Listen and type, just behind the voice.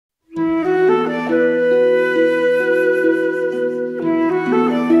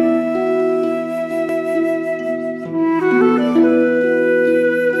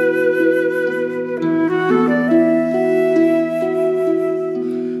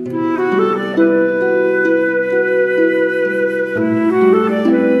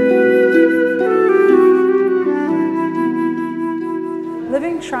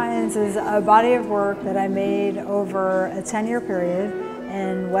a body of work that I made over a 10-year period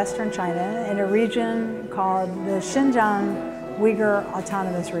in Western China in a region called the Xinjiang Uyghur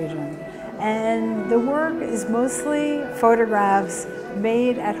Autonomous Region. And the work is mostly photographs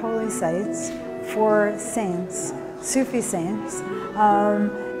made at holy sites for saints, Sufi saints,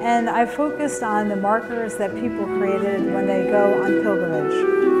 and I focused on the markers that people created when they go on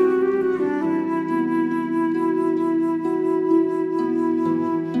pilgrimage.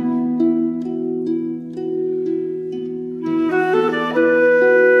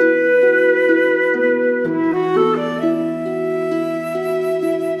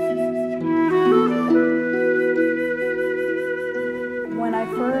 When I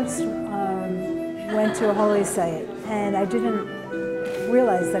first went to a holy site, and I didn't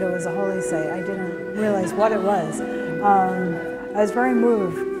realize that it was a holy site, I didn't realize what it was. I was very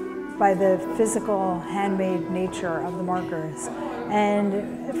moved by the physical, handmade nature of the markers.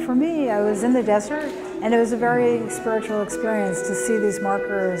 And for me, I was in the desert, and it was a very spiritual experience to see these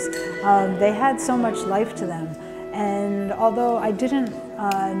markers. They had so much life to them. And although I didn't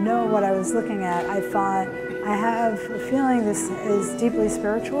know what I was looking at, I thought, I have a feeling this is deeply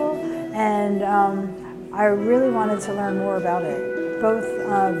spiritual, and I really wanted to learn more about it, both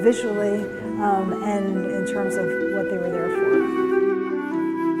visually and in terms of what they were there for.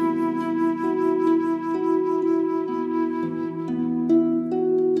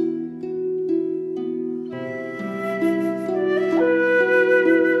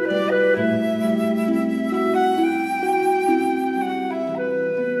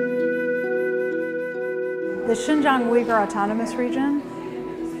 The Xinjiang Uyghur Autonomous Region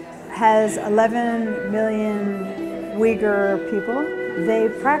has 11 million Uyghur people. They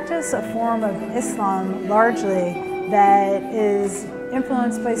practice a form of Islam largely that is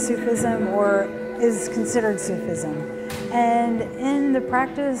influenced by Sufism or is considered Sufism. And in the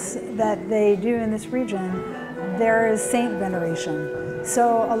practice that they do in this region, there is saint veneration.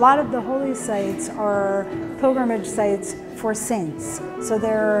 So a lot of the holy sites are pilgrimage sites for saints. So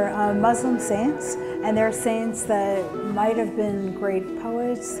they're Muslim saints, and they're saints that might have been great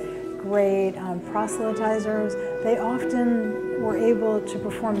poets, great proselytizers. They often were able to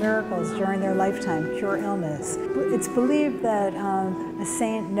perform miracles during their lifetime, cure illness. It's believed that a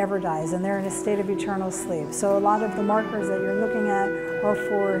saint never dies, and they're in a state of eternal sleep. So a lot of the markers that you're looking at are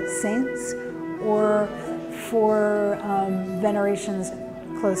for saints or for venerations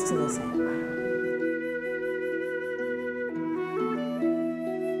close to the saint.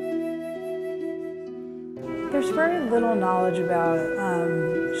 There's very little knowledge about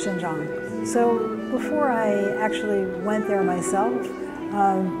Xinjiang. So before I actually went there myself,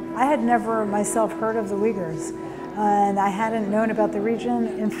 I had never myself heard of the Uyghurs, and I hadn't known about the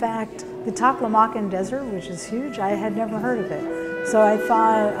region. In fact, the Taklamakan Desert, which is huge, I had never heard of it. So I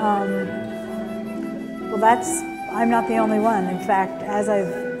thought, well, I'm not the only one. In fact, as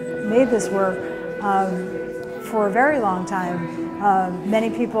I've made this work for a very long time, many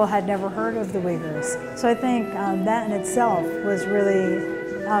people had never heard of the Uyghurs. So I think that in itself was really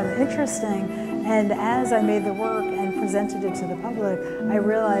interesting. And as I made the work and presented it to the public, I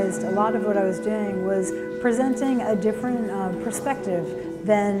realized a lot of what I was doing was presenting a different perspective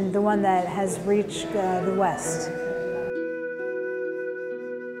than the one that has reached the West.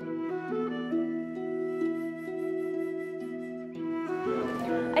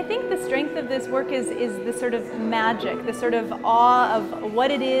 I think the strength of this work is the sort of magic, the sort of awe of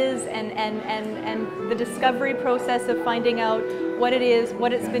what it is, and the discovery process of finding out what it is,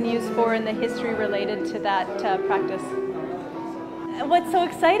 what it's been used for, and the history related to that practice. What's so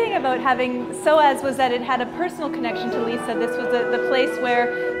exciting about having SOAS was that it had a personal connection to Lisa. This was the place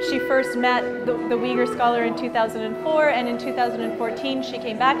where she first met the Uyghur scholar in 2004, and in 2014 she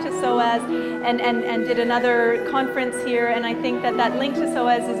came back to SOAS and did another conference here, and I think that link to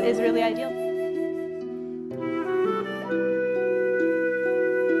SOAS is really ideal.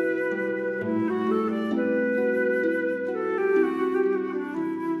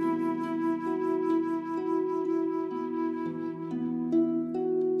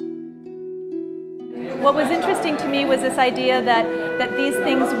 What was interesting to me was this idea that these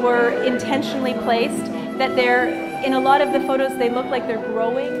things were intentionally placed, that in a lot of the photos they look like they're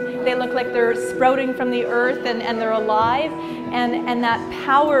growing, they look like they're sprouting from the earth and they're alive, and that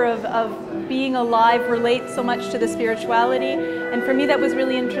power of being alive relates so much to the spirituality. And for me that was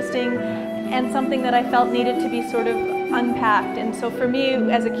really interesting and something that I felt needed to be sort of unpacked. And so for me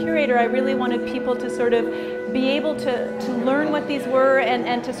as a curator, I really wanted people to sort of be able to learn what these were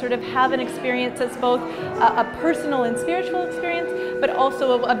and to sort of have an experience that's both a personal and spiritual experience, but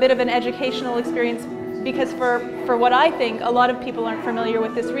also a bit of an educational experience because for what I think, a lot of people aren't familiar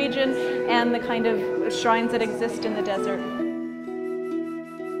with this region and the kind of shrines that exist in the desert.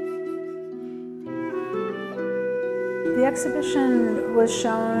 The exhibition was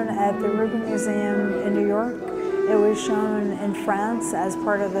shown at the Uyghur Museum in New York. It was shown in France as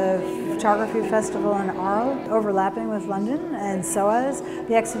part of the photography festival in Arles, overlapping with London and SOAS.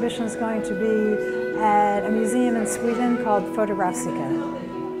 The exhibition is going to be at a museum in Sweden called Fotografiska.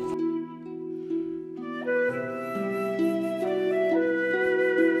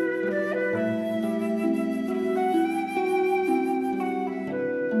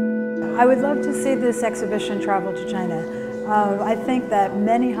 I would love to see this exhibition travel to China. I think that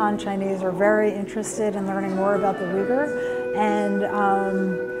many Han Chinese are very interested in learning more about the Uyghur, and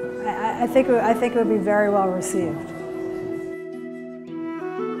I think it would be very well received.